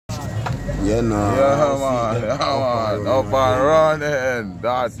Yeah, no. Yeah, man. Yeah, man. Up and running.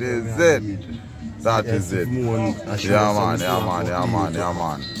 That is it. That is it. Yeah, man. Yeah, man. Yeah, man. Yeah,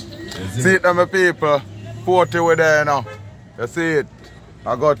 man. See it, my people. 40 with there now. You see it?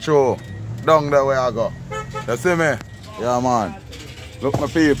 I got through. Down there where I go. You see me? Yeah, man. Look, my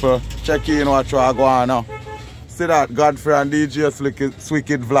people. Check in what I go on now. See that Godfrey and DJ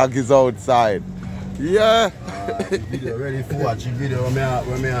Swicked vlog is outside. Yeah. Video ready for watch the video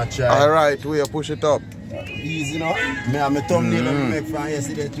when I try. Alright, we push it up. Easy, you know. My thumbnail make from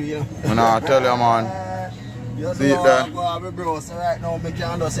yesterday too, you know. I tell you, man. See it there. Bro, so right now, me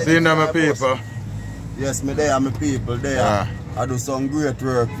can't see them, my people. Yes, me there, my people there. Yeah. I do some great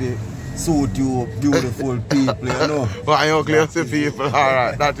work for suit you beautiful people, you know. Why you clear to people?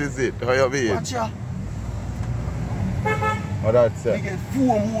 Alright, that is it. How you mean? Watch ya. What that's it? We get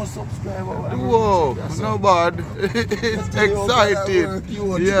 4 more subscribers. Whoa, no bad. It's excited.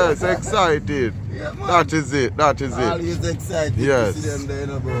 Yes, excited. Yeah, that is it. That is it. Always excited to see them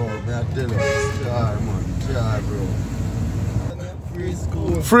there, bro. I tell you. Try, man. Try, bro. Free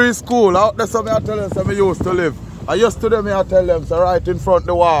school. Free school. Out there, so I tell them, so I used to live. I used to them, I tell them, so right in front of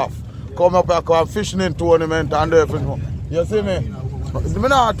the wharf. Come up here, come fishing in tournament and everything. You see me? Me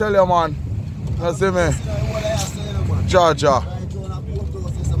not tell you, man. You see me? Georgia.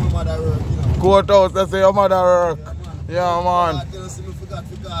 Courthouse, they say your mother work. Yeah, man.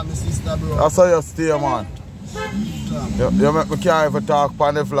 That's how you stay, man. You make me can't even talk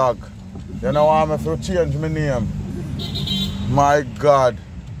on the vlog. You know why I have to change my name? My God.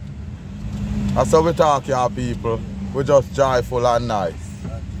 That's how we talk here, people. We're just joyful and nice.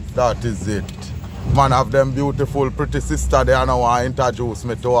 That is it. Man, have them beautiful, pretty sister there now want to introduce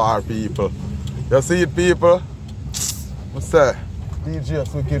me to our people. You see it, people? I say, DJ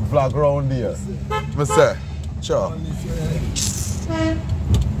Swicked vlog round here. I say, sure.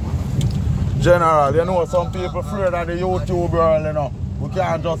 General, you know, some people afraid of the YouTube girl, you know. We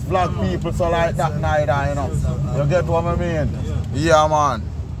can't just vlog people so like that neither, you know. You get what I mean? Yeah, man.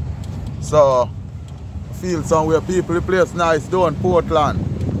 So, I feel somewhere people, the place nice down Portland.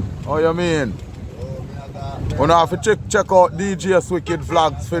 How you mean? We have to check out DJ Swicked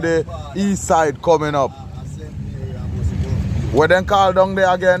vlogs for the east side coming up. What then call down there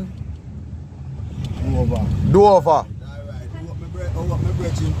again? Dover. Dover.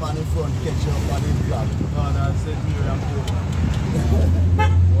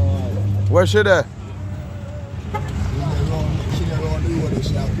 Where she there?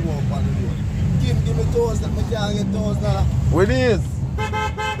 Give me toes that me can't get toes now. With these?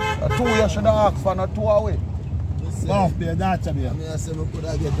 2 you should ask for, not 2 away.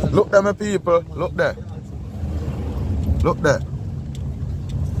 Look there, my people. Look there. Look there.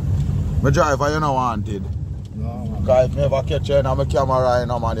 My driver, you know wanted. No, because if I never catch you in my camera, you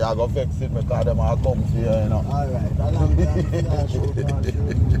know, man, you go fix it because them are come to you, you know. Alright,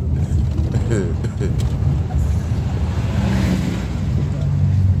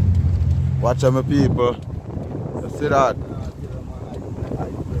 watch out, my people. You see that?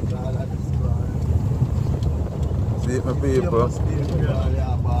 See it, my people.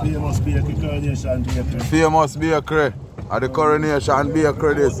 Famous bakery, Coronation Bakery. Famous bakery. At the Coronation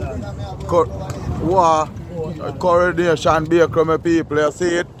Bakery, this. Coronation Bakery, my people. You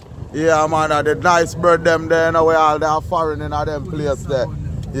see it? Yeah, man. The nice bread them there, you know, where all they foreign in them place there.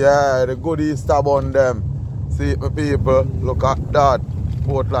 Yeah, the good Easter bun them. See it, my people. Look at that.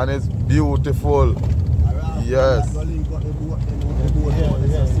 Portland is beautiful. Yes.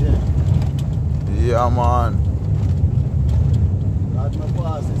 Yeah, man.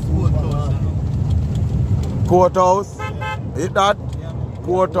 Courthouse? Hit that?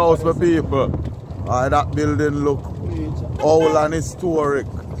 Courthouse, my people. That building look old and historic.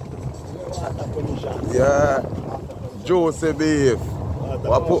 Yeah. Juicy beef.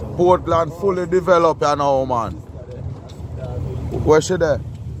 Portland fully developed now, man. Where's she there?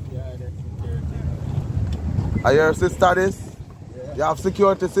 Are your sister this? You have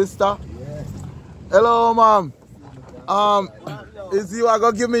security, sister? Yes. Hello, ma'am. Is you are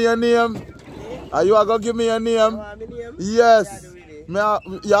gonna give me your name? Are you are gonna give me your name? Yes. You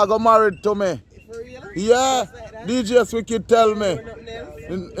are gonna married to me. For real? Yeah. DJ Swicked tell me.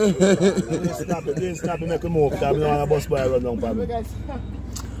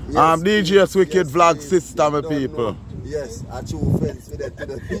 DJ Swicked vlog sister, my people. Yes, I true friends with that to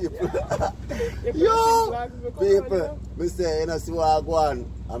the people. Yo, people, me say, you know, see what I go on,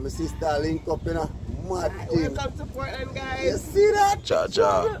 and my sister link up, you know, mad thing. Welcome to Portland, guys. You see that?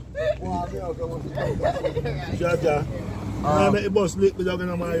 Cha-cha. Cha-cha. I make the bus leak without going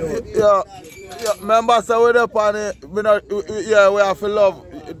on my own. Yeah, remember, so we're up on it, yeah, we have to love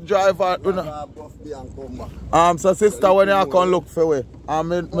driver. So sister, when you come look for me.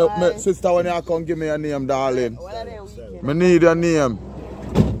 Sister, when you come give me a name, darling. Me need your name.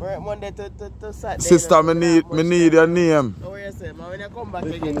 Monday to Saturday. Sister, me need your name. So what you say? When you come back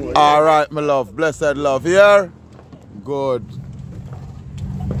again. Alright, my love. Blessed love. Here? Good.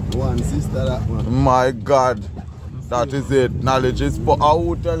 One sister, that one. My God. That is it. Knowledge is for. I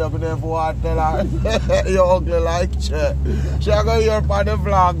will tell you, but never want to tell her. You're ugly like shit. She go hear on the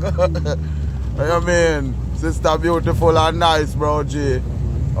vlog. What you mean? Sister beautiful and nice, bro, G.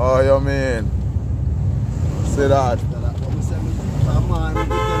 Oh, you mean? See that?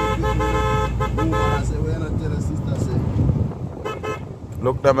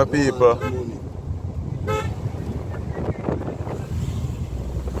 Look at my people.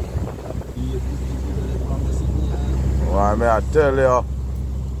 Why may I tell you?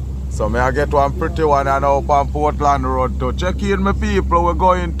 So may I get one pretty one and up on Portland Road too. Check in my people, we're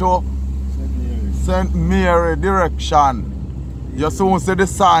going to St. Mary direction. You soon see the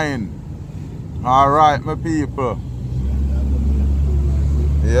sign. Alright my people.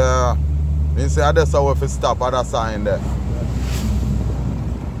 Yeah. You see that's how we stop at the sign there.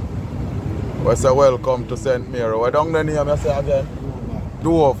 We say welcome to St. Mary. Where down the name you say again?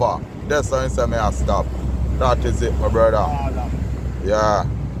 Dover. That's how you say may I stop. That is it, my brother. Yeah.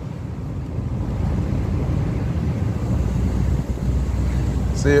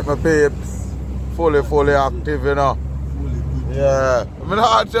 See it, my peeps. Fully active, you know. Yeah. I'm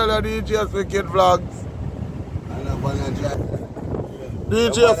not tell you DJ Swicked vlogs.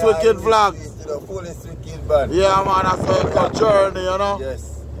 DJ Swicked vlogs. Yeah, man, that's how it's a journey, you know. Yes.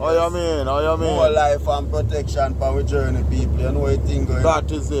 How you mean? How you mean? More life and protection for our journey, people. You know what you think going on?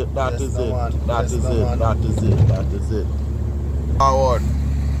 That is it. That Yes, is no it. man. That Yes, is no it. man. That is it. That is it. Forward.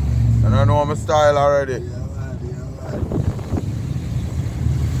 And I know my style already. Yeah, man, yeah, man.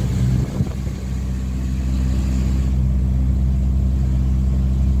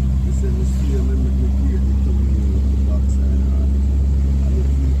 This is the steel, man, make me clear the tongue in the backside. I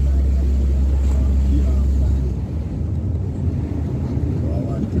feel like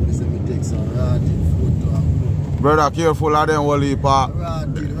Brother, careful of them, Walipa.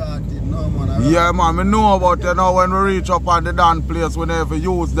 Rotted, no man. Yeah, man, I know about you know when we reach up on the dance place, we never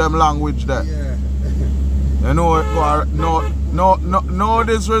use them language there. Yeah. You know, no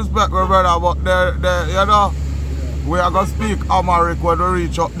disrespect, my brother, but you know, we are going to speak Amharic when we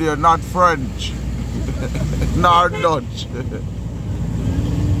reach up there, not French, nor Dutch.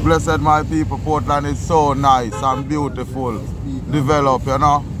 Blessed my people, Portland is so nice and beautiful, developed, you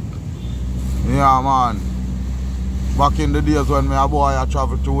know. Yeah, man. Back in the days when my boy I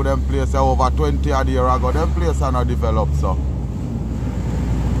traveled to them places over 20 years ago, them places are not developed, so.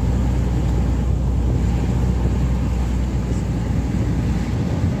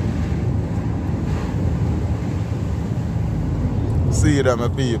 See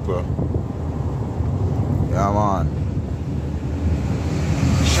them people. Yeah, man.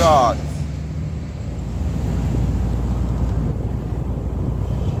 Short.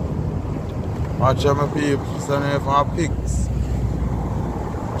 Watch my people, sending from our pigs.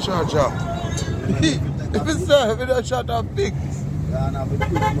 Shut up. If it's there, we don't shut up pigs. Yeah. I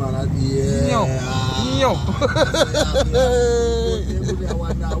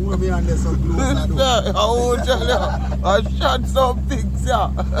won't tell you. I shot some pigs, yeah.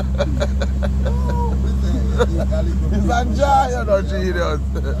 It's a joy, you know, genius.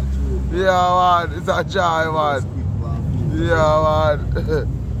 Yeah, man. It's a joy, man. Yeah,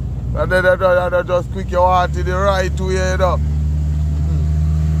 man. And then you just quick your heart in the right way, you know.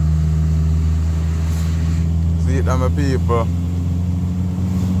 See it, my people.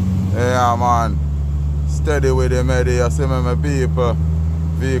 Yeah, man. Steady with them, Eddie. You see me, my people.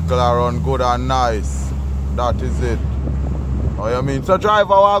 Vehicle are run good and nice. That is it. Oh, you mean? So,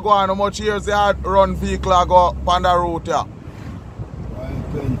 driver, what go on? How much years you had run vehicle go on the route here?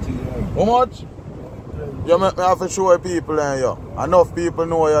 20 years. How much? You make me have to show people in you. Enough people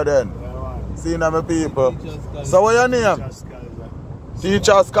know you then. See them people. So what your name?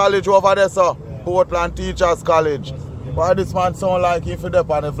 Teachers College over there, sir. Portland Teachers College. Why this man sound like if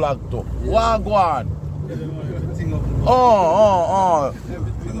you're on the flag too? What go on? Oh.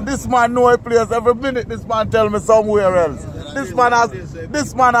 This man know a place every minute. This man tell me somewhere else. This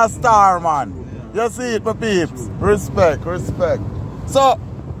man a star, man. You see it, my peeps. Respect. So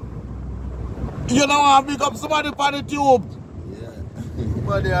you know I pick up somebody on the tube.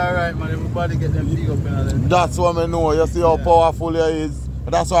 Everybody alright, man. Everybody get them big up in them. That's what I know. You see how powerful you is.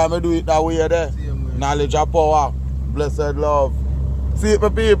 That's why I do it that way there. Knowledge of power. Blessed love. See it, my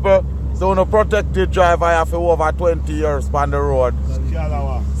people. So when a protected driver, I have over 20 years on the road.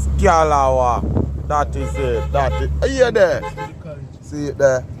 Calawa. That is it. That is. Are you there? See it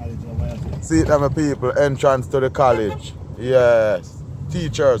there? See it there, my people. Entrance to the college. Yes.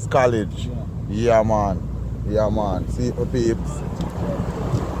 Teachers College. Yeah, man. Yeah, man. See it, my peeps.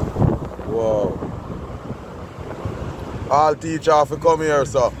 Wow. All teachers have to come here,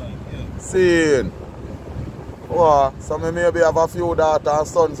 sir. Seeing. Wow. So me maybe have a few daughters and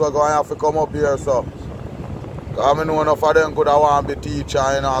sons who are going to have to come up here, sir. Because I know enough of them could have want to be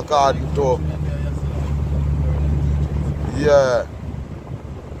teacher, you know, according to. Yeah.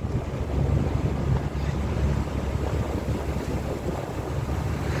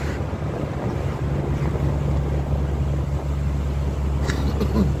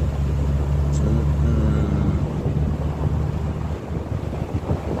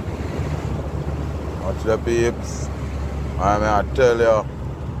 Watch the peeps. I tell you,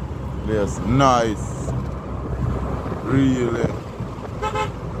 it's nice. Really.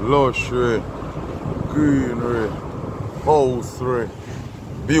 Luxury. Greenery. Housery.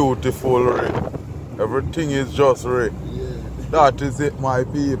 Beautiful. Everything is just right. Yeah. That is it, my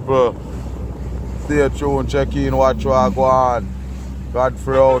people. Stay tuned, check in, watch what go on.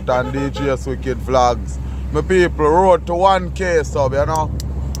 Godfrey out and DJ Swicked vlogs. My people, road to 1K sub, you know.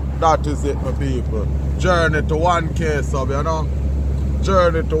 That is it, my people. Journey to 1K sub, you know.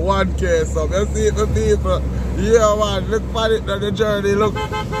 Journey to 1K sub. You see it, my people? Yeah, man. Look at it, the journey. Look.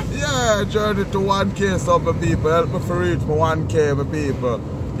 Yeah, journey to 1K sub, my people. Help me to reach my 1K, my people.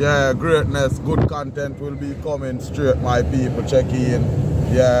 Yeah, greatness, good content will be coming straight, my people. Check in.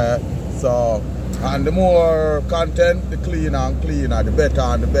 Yeah, so. And the more content, the cleaner and cleaner, the better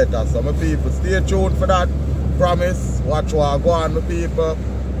and the better. So, my people, stay tuned for that. Promise. Watch what go on, my people.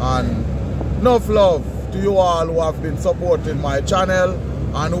 And enough love to you all who have been supporting my channel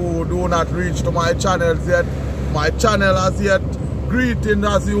and who do not reach to my channels yet. My channel as yet. Greeting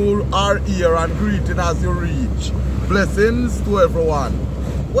as you are here and greeting as you reach. Blessings to everyone.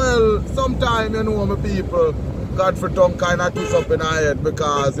 Well, sometimes, you know, my people, Godfrey tongue kind of twist up in our head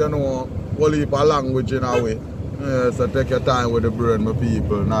because, you know, we'll heap a language in a way. Yeah, so take your time with the brain, my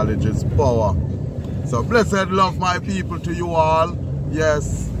people. Knowledge is power. So blessed love, my people, to you all.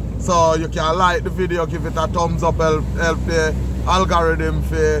 Yes. So you can like the video, give it a thumbs up, help the algorithm,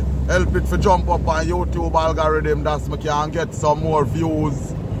 help it to jump up on YouTube algorithm. That's me can get some more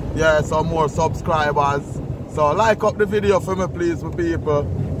views. Yeah, some more subscribers. So like up the video for me, please, my people.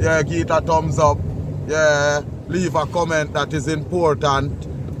 Yeah, give it a thumbs up. Yeah, leave a comment, that is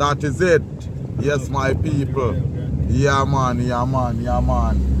important. That is it. Yes, my people. Yeah, man, yeah, man, yeah,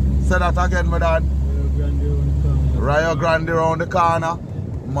 man. Say that again, my dad. Rio Grande around the corner.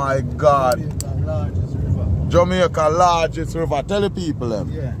 My God. Jamaica largest river. Tell the people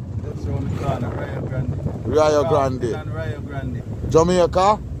them. Yeah, that's around the corner, Rio Grande. Rio Grande. Rio Grande.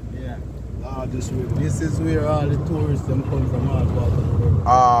 Jamaica? Yeah, largest river. This is where all the tourists come from all parts of the world.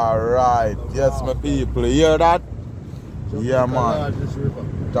 Alright. Yes, my people. You hear that? Yeah, man.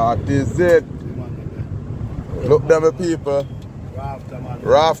 That is it. Look them, my people.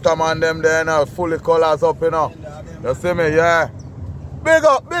 Rafterman them there now, fully colors up, you know. You see me, yeah. Big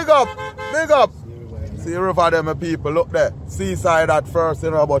up, big up, big up. See river them, my people. Look there. Seaside at first,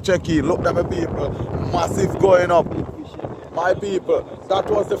 you know, but check it. Look them, my people. Massive going up. My people. That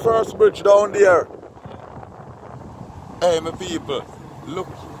was the first bridge down there. Hey, my people. Look.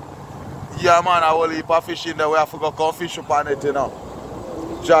 Yeah, man, I will heap of fish in there. We have to go come fish up on it, you know.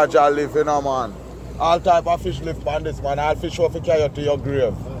 Jaja live, you know, man. All type of fish live on this, man. All fish will carry you to your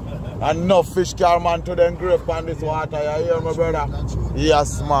grave. And enough fish carry, man, to them grave on this water. You hear me, brother?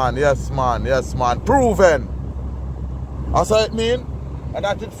 Yes, man. Yes, man. Yes, man. Proven. That's what it mean. And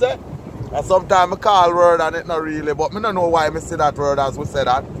that it say. And sometimes I call word and it not really. But I don't know why I say that word as we say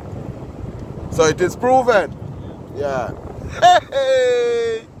that. So it is proven. Yeah. Hey,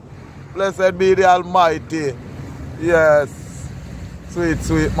 hey. Blessed be the Almighty. Yes. Sweet,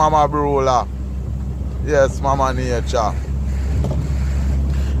 sweet Mama Brula. Yes, Mama Nature.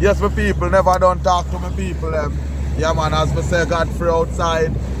 Yes, my people, never don't talk to my people. Yeah, man, as we say, Godfrey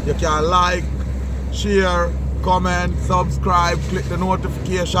outside. You can like, share, comment, subscribe, click the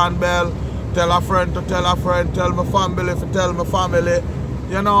notification bell. Tell a friend to tell a friend. Tell my family to tell my family.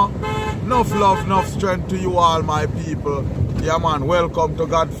 You know, enough love, enough strength to you all, my people. Yeah, man, welcome to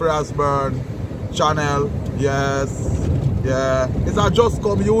Godfrey Osbourne channel. Yes, yeah. It's a just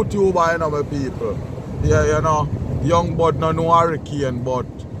come YouTuber, you know, my people. Yeah, you know, young bud no know hurricane, but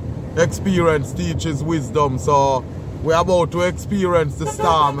experience teaches wisdom. So we're about to experience the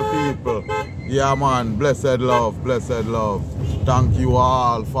storm, my people. Yeah, man, blessed love, blessed love. Thank you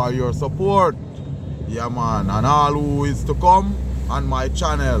all for your support. Yeah, man, and all who is to come, on my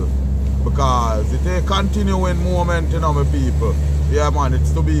channel. Because it's a continuing moment, you know, my people. Yeah, man,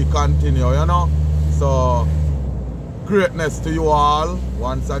 it's to be continue, you know. So, greatness to you all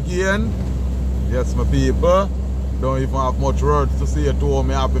once again. Yes, my people. Don't even have much words to say to how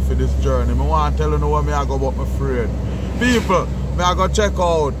me happy for this journey. I want to tell you what I go about my friend. People, I go check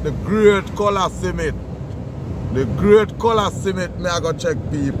out the great Colaz summit. The great Colaz summit, I go check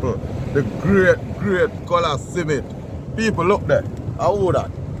people. The great Colaz summit. People, look there. How would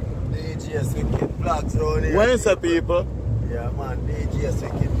that? DJ Swicked vlogs around here. When you say people? Yeah, man, DJ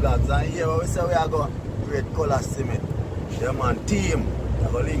Swicked vlogs. And here we say we are going great Colaz summit. Yeah, man, team. We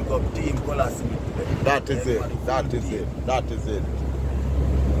are going to link up team Colaz summit. That is it. That is it. That is it.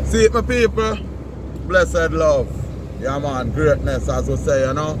 See it, my people. Blessed love. Yeah, man. Greatness, as we say,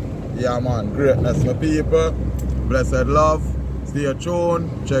 you know. Yeah, man. Greatness, my people. Blessed love. Stay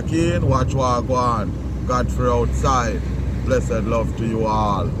tuned. Check in. Watch what go on. Godfrey outside. Blessed love to you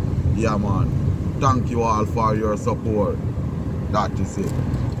all. Yeah, man. Thank you all for your support. That is it.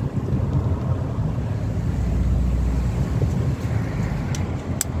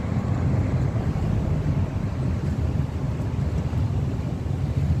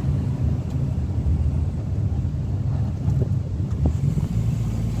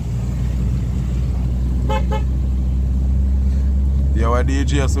 Yeah, we're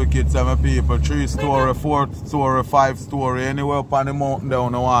DJ Swicked, some people, 3-story, 4-story, 5-story, anywhere up on the mountain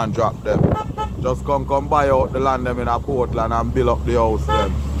down, no one drop them. Just come buy out the land them in a Portland and build up the house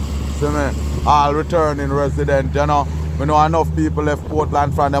them. See me? All returning resident, you know. We know enough people left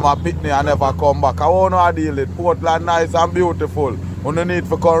Portland from them a picnic and never come back. I won't know deal it. Portland nice and beautiful. We don't need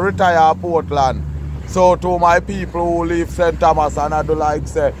to come retire Portland. So to my people who leave St. Thomas and I do like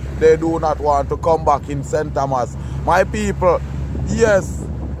say they do not want to come back in St. Thomas. My people, yes,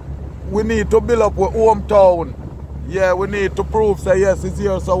 we need to build up our hometown. Yeah, we need to prove say yes, it's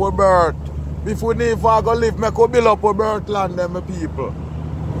here so we birth. If we need to go live, make we build up our birth land then my people.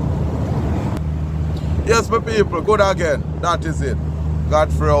 Yes, my people, good again. That is it.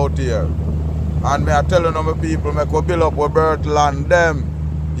 Godfrey out here. And me I telling you my people, make we build up our birth land them.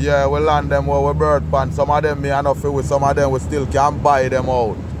 Yeah, we land them where we birth pan. Some of them me enough with, some of them we still can't buy them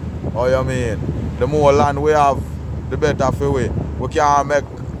out. How you mean? The more land we have, the better for we. We can't make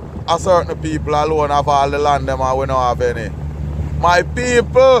a certain people alone have all the land them and we don't have any. My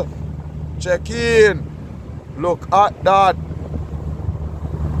people, check in. Look at that.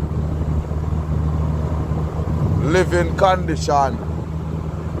 Living condition.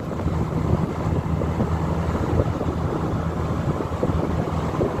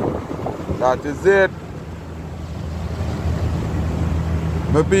 That is it.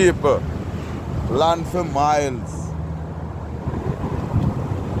 My people, land for miles.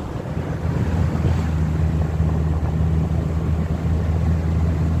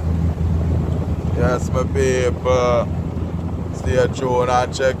 Yes, my people. Stay tuned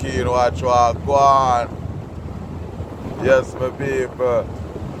and check in, watch what go on. Yes, my people.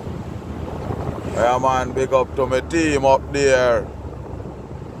 Yeah, man, big up to my team up there.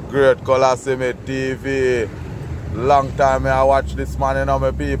 Great Colaz TV. Long time I watch this man, you know,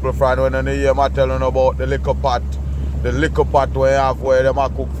 my people, friend. When you hear me telling about the liquor pot. The liquor pot we have where they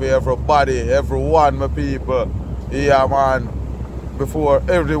cook for everybody, everyone, my people. Yeah, man. Before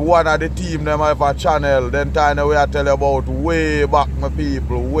every one of the team them have a channel, then time we I tell you about way back, my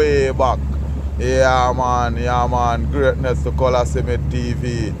people, way back. Yeah, man. Greatness to Colaz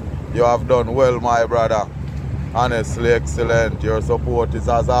TV. You have done well, my brother. Honestly, excellent. Your support is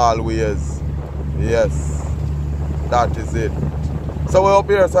as always. Yes, that is it. So we're up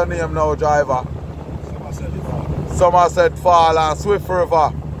here, so name now, driver. Somerset Fall and Swift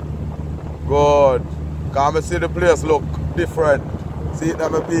River. Good. Can I see the place look different? See it,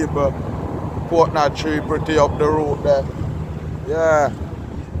 my people. Coconut tree pretty up the road there. Yeah.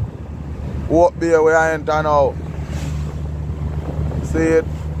 Walk there where I enter now. See it?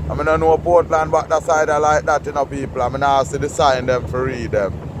 I mean, I know Portland back that side I like that, you know, people. I mean, I see the sign them for read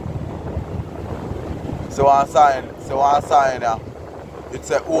them. So one sign yeah. It's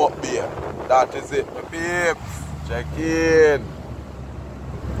a walk there. That is it, my peeps. Check in.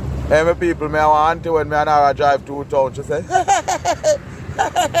 Hey, my people, me I want auntie when me and her drive to town, she say,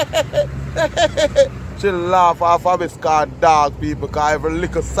 she laugh off of this car dog, people, because every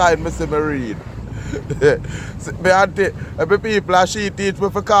little sign me see me read. Me auntie, every people, she teach me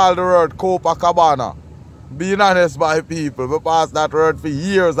to call the word Copacabana. Being honest, my people, we passed that word for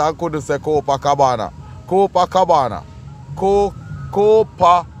years and couldn't say Copacabana. Copacabana.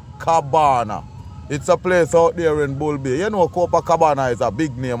 Copacabana. It's a place out there in Bull Bay. You know, Copacabana is a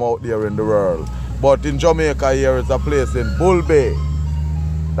big name out there in the world. But in Jamaica here, it's a place in Bull Bay.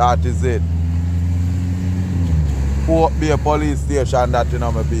 That is it. Port Bay police station, that, you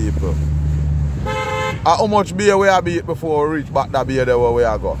know, my people. How much beer we have beat before we reach back that beer there where we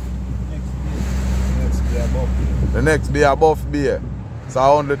are go? Next beer above beer. The next beer above beer. So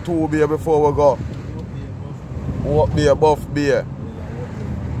only 2 beer before we go. What beer, buff beer?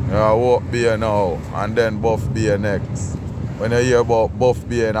 Yeah, what beer now. And then buff beer next. When you hear about buff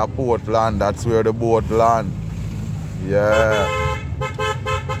beer in a Portland, that's where the boat land. Yeah.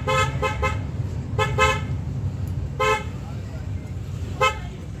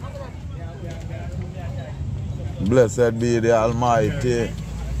 Blessed be the Almighty.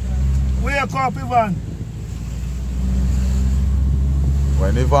 Wake up, Ivan.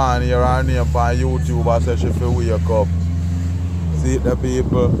 When Ivan hear her name on YouTube, I say she feel wake up. See the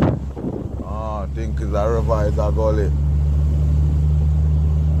people? Oh, think it's a river, it's a gully.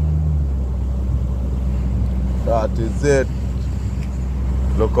 That is it.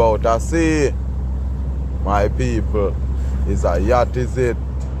 Look out, I see. My people. It's a yacht, is it?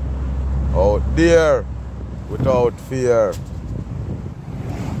 Out there. Without fear.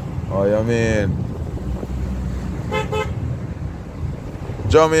 Oh, you mean?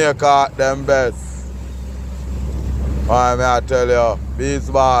 Jamaica at them best. Alright, may I tell you,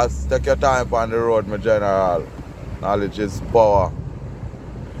 Beast Boss, take your time on the road, my general. Knowledge is power.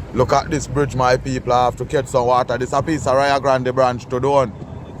 Look at this bridge, my people. I have to catch some water. This is a piece of Rio Grande branch to do.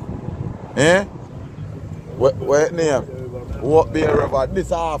 Eh? What name? What Bay River? This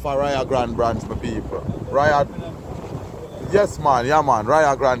is half a Rio Grande branch, my people. Yes, man. Yeah, man.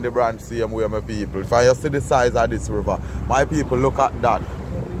 Rio Grande branch, same way, my people. If I see the size of this river, my people, look at that.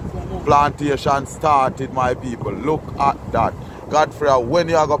 Plantation started, my people. Look at that. Godfrey, when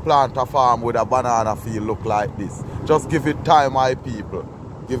you are going to plant a farm with a banana field look like this, just give it time, my people.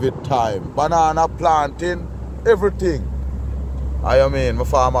 Give it time. Banana planting, everything. I mean, my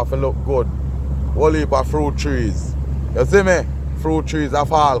farm have to look good. Whole heap of fruit trees. You see me? Fruit trees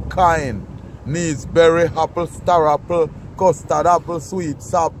of all kind. Needs berry, apple, star apple, custard apple, sweet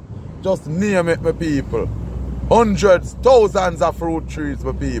sap. Just name it, my people. Hundreds, thousands of fruit trees,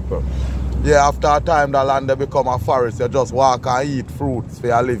 my people. Yeah, after a time the land become a forest. You just walk and eat fruits for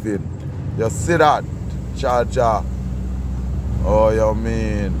your living. You see that? Cha-cha. Oh, you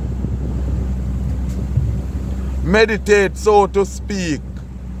mean. Meditate, so to speak.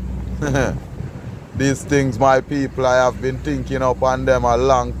 These things, my people, I have been thinking upon them a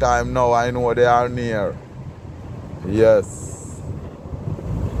long time now. I know they are near. Yes.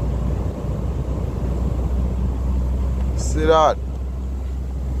 See that?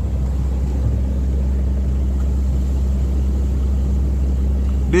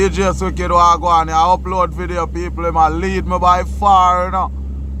 DJ Swicked will go on here, upload video, people, they might lead me by far, you know.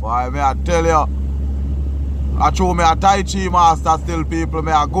 Why, me I tell you, I show me a Tai Chi master still, people,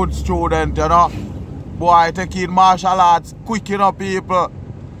 me a good student, you know. Boy, take in martial arts quick, you know, people.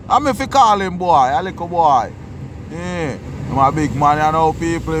 I'm if you call him boy, a little boy. Yeah. I'm a big man, you know,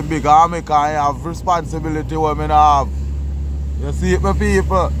 people in big army can have responsibility what me have. You see it, my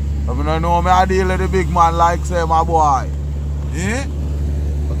people? I don't know me I deal with the big man like say my boy. Yeah?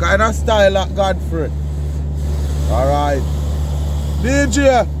 What kind of style like Godfrey? Alright.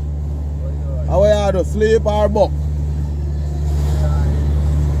 DJ, how are you? Sleep or buck?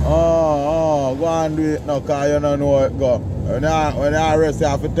 Oh, go and do it now, because you don't know where it go. When you rest, you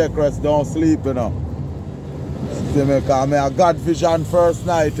have to take rest, don't sleep, you know. See me, because I got vision first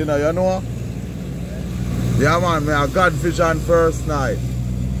night, you know. Yeah, man, I got vision first night.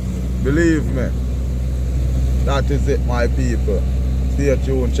 Believe me. That is it, my people. Stay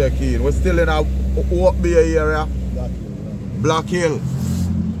tuned, check in. We're still in a Oak Bay area. Black Hill.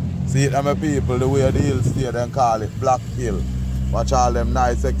 See it, my people, the way the hill stay, they call it Black Hill. Watch all them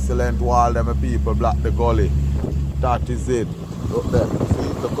nice, excellent wall, them people block the gully. That is it. Look there.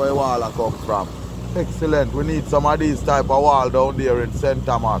 See, look where the wall I come from. Excellent. We need some of these type of wall down there in St.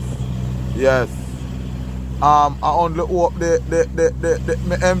 Thomas. Yes. I only hope the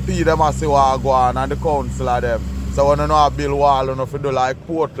MP them a see what go on and the councillor them. So when you know a build wall, you know if you do like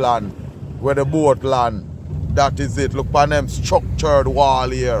Portland, where the boat land. That is it. Look for them structured wall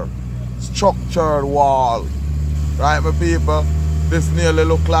here. Structured wall. Right, my people? This nearly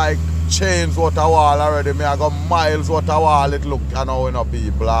look like chains water wall already. Me I got miles water wall. It look, you know,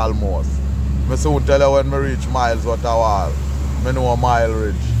 people almost. Me soon tell you when me reach miles water wall. Me know a mile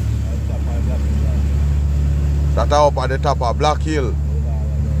reach. That up at the top of Black Hill.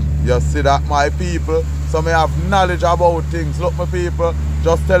 You see that, my people? So me have knowledge about things. Look, my people,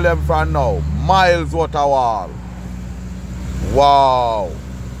 just tell them from now. Miles water wall. Wow.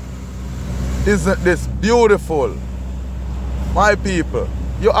 Isn't this beautiful? My people,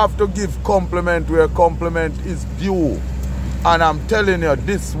 You have to give compliment where compliment is due. And I'm telling you,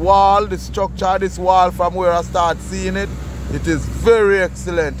 this wall, the structure, this wall from where I start seeing it, it is very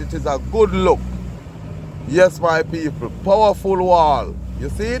excellent. It is a good look. Yes, my people. Powerful wall. You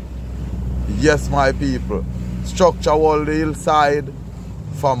see it? Yes, my people. Structure wall the hillside.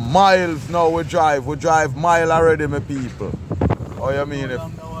 For miles now we drive. We drive mile already, my people. Oh, you mean it?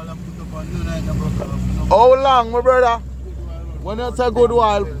 How long, my brother? When you say good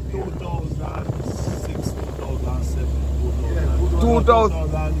while? 2006, 2007.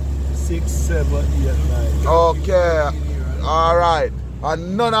 2006, 7, 8, 9. Okay. Alright.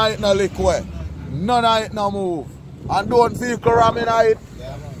 And none of it no liquid. None of it no move. And don't feel ram in it.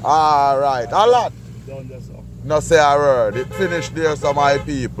 Alright. A lot. No say a word. It finished there, so my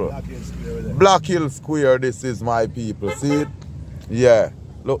people. Black Hill Square, this is my people. See it? Yeah.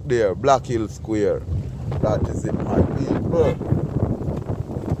 Look there. Black Hill Square. That is it, my people.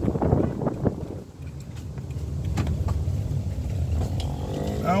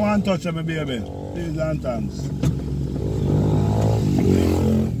 I want to touch my baby. Please and thanks.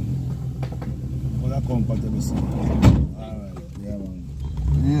 Well, I comfortable. Alright, yeah, man.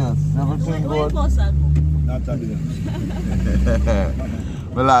 Yes, everything good. Not a bit.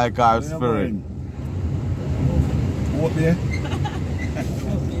 We like our spirit. What there?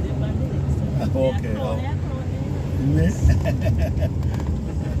 Okay.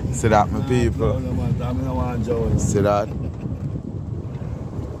 See that, my people? See that?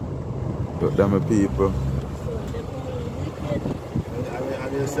 Look that, my people.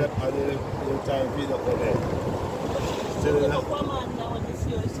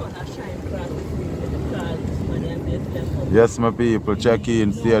 Yes, my people, check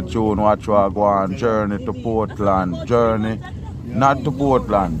in, stay tuned, watch what go on. Journey to Portland, journey, not to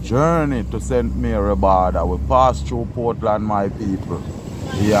Portland, journey to St. Mary border. We pass through Portland, my people.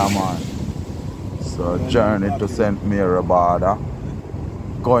 Yeah, man. So, journey to St. Mary border.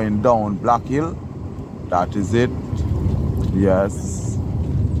 Going down Black Hill, that is it. Yes.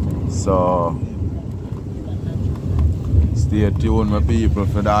 So, stay tuned, my people,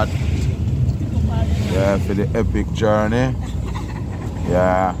 for that. Yeah, for the epic journey.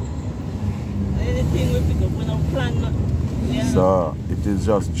 Yeah. So, it is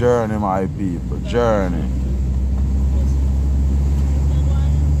just journey, my people. Journey.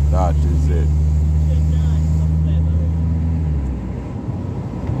 That is it.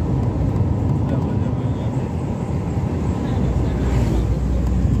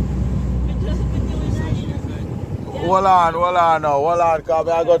 Hold on now, hold on, because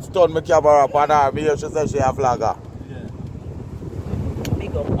I got to turn my camera up and her. Me she said she a vlogger. Yeah.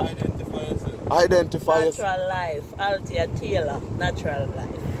 Big up. Identify yourself. Identify yourself. Natural life, Althea Taylor, natural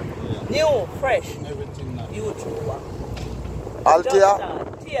life. Yeah. New, fresh. Everything now. YouTuber. Althea?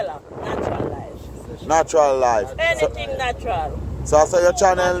 Taylor, natural life. Natural life. Anything so, natural. So I say your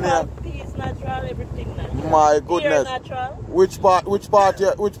channel name? Peace natural, everything natural. My goodness. Natural. Which part you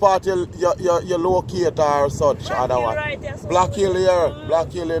locate or such? Black Hill, right there. So Black Hill here.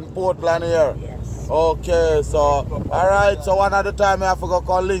 Black Hill in Portland here. Yes. Okay, so alright, so one at a time I have to go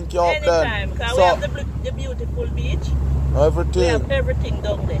call link you up then. Anytime, because so, we have the beautiful beach. Everything. We have everything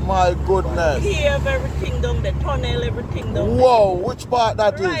down there. My goodness. We have everything down there. Tunnel, everything down there. Whoa, which part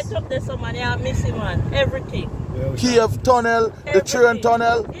that is? Right up there, someone. Yeah, missing man. Everything. Cave tunnel, everything. The train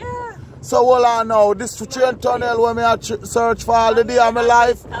tunnel. Yeah. So hold on now, this train tunnel when I search for all the day of my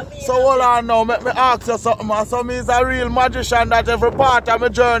life. So hold on now, let me ask you something. So me is a real magician that every part of my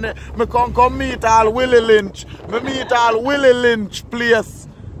journey, me come meet all Willie Lynch. Me meet all Willie Lynch place.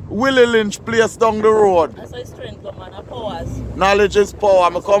 Willie Lynch place down the road. That's how strength come on, powers. Knowledge is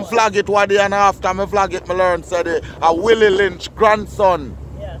power. I come flag it 1 day and after I flag it, I learn say a Willie Lynch grandson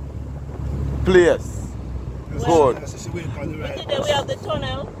place. Good. But today we have the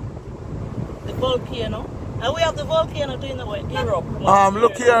tunnel, the volcano, and we have the volcano doing the Europe.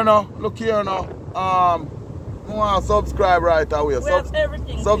 Look here now. I want to subscribe right away. We have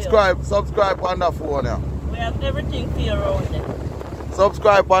everything. Subscribe on the phone here. We have everything for you around there.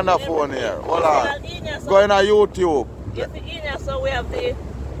 Subscribe on the phone here. Hold on. Go in on YouTube. Yes, in here, so we have the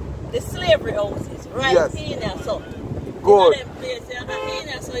slavery houses right in here, so. Good. In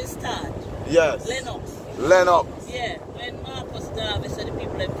here, so it start. Yes. Lennox. Yeah. When Marcus Garvey said the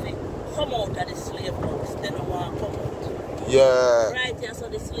people them say, come out of the slave house, they don't want to come out. Yeah. Right here, so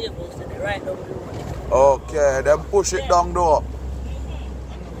the slave house, and they right down the road. Okay, then push it down door.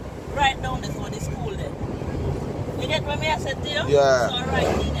 Right down there, so the school there. You get what I said to you? Yeah. So right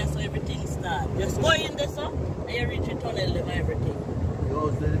in there, so everything starts. Just go in there, so, and you reach the tunnel and everything.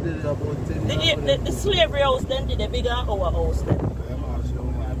 The slavery house then did a bigger our house then.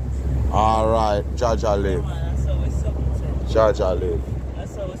 Alright, Jaja live. Man, that's how it's something said. Jaja live.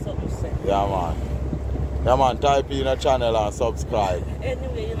 That's how it's something said. Yeah, man. Yeah, man, type in a channel and subscribe.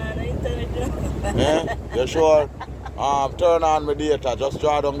 Anyway, you know, on the internet. Yeah? You sure? Turn on my data. Just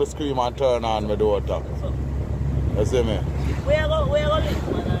draw down the screen and turn on my data. You see me? Where go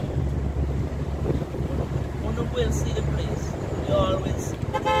live, man? When you will see the place, you always.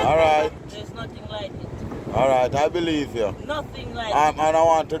 Alright. There's nothing like it. Alright, I believe you. Nothing like it. And I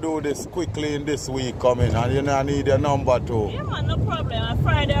want to do this quickly in this week coming, and you know I need your number too. Yeah, man, no problem. A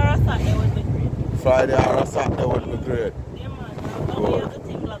Friday or a Saturday would be great. Friday or a Saturday would be great. Yeah, man. Now we have the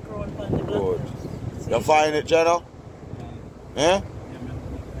thing like around on the Good. block. You find it, Jenna? Eh?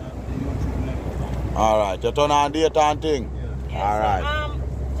 Alright, you turn on data and thing? Yeah, Alright. so,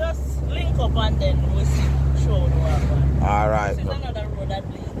 just link up and then we'll see. Show the one. Alright. There's another road that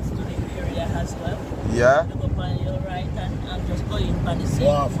leads to the area as well. Yeah? Look up on your right and just go in by the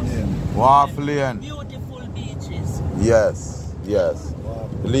same. Wharf Lane. Beautiful beaches. Yes, yes.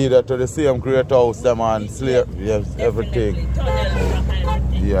 Leader to the same great house, them and slave, yes, everything. Tunnel,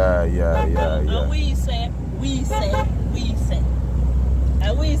 everything. Yeah. And we say.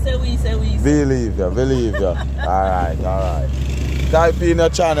 And we say. Believe you. Alright. Type in your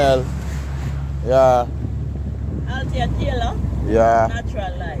channel. Yeah. Althea Taylor. Yeah.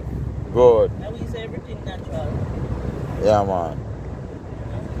 Natural life. Good. And we say everything natural. Yeah, man.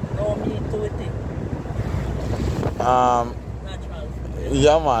 No meat to it. Natural.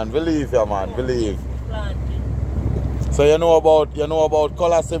 Yeah, man. Believe. Planting. So you know about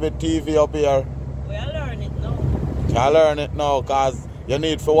Colaz TV up here? We are learning it now. I learn it now because you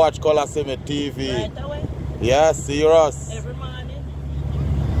need to watch Colaz TV. Right away. Yeah, serious. Every morning.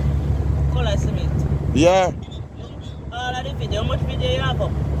 Colaz it. Yeah. All of the video. How much video you have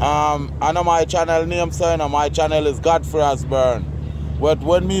up? I know my channel name, so my channel is Godfrey Osbourne. But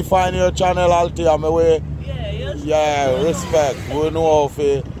when me find your channel, Althea, I'm away. Yeah, respect. We know if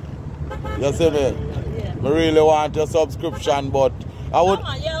you see me. Yeah. I really want your subscription, but I would. Come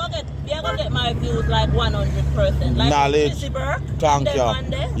on, you're gonna get my views like 100%. Like Knowledge. Thank you.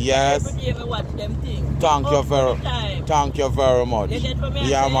 Yes. Every day we watch them things. Thank you very much. You get what me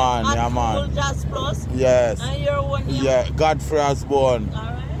Yeah, man. Just Plus. Yes. And you're one. Yeah, Godfrey Osbourne.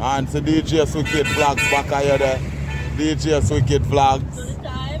 Alright. And so DJ Swicked vlogs back here there. DJ Swicked vlogs. So the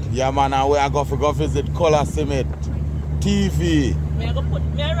time. Yeah, man, and we are going to go visit Colaz TV. Me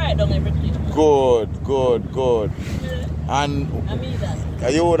write down everything. Good. Yeah. And I mean that.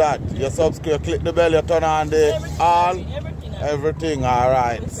 you that. You subscribe, click the bell, you turn on the everything.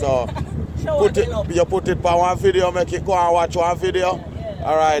 Alright. So you put it on one video, make it go and watch one video. Yeah.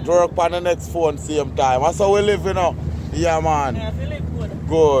 Alright, work on the next phone same time. That's how we live, you know. Yeah, man. Yeah, I feel it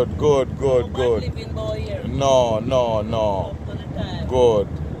Good. Living boy here. No. Up to the time. Good.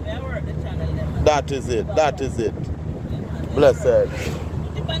 I work the channel then. That is it. Blessed.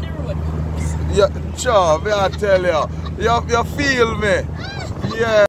 Put it on the road. Yeah, sure, me I tell you. You feel me? Yeah.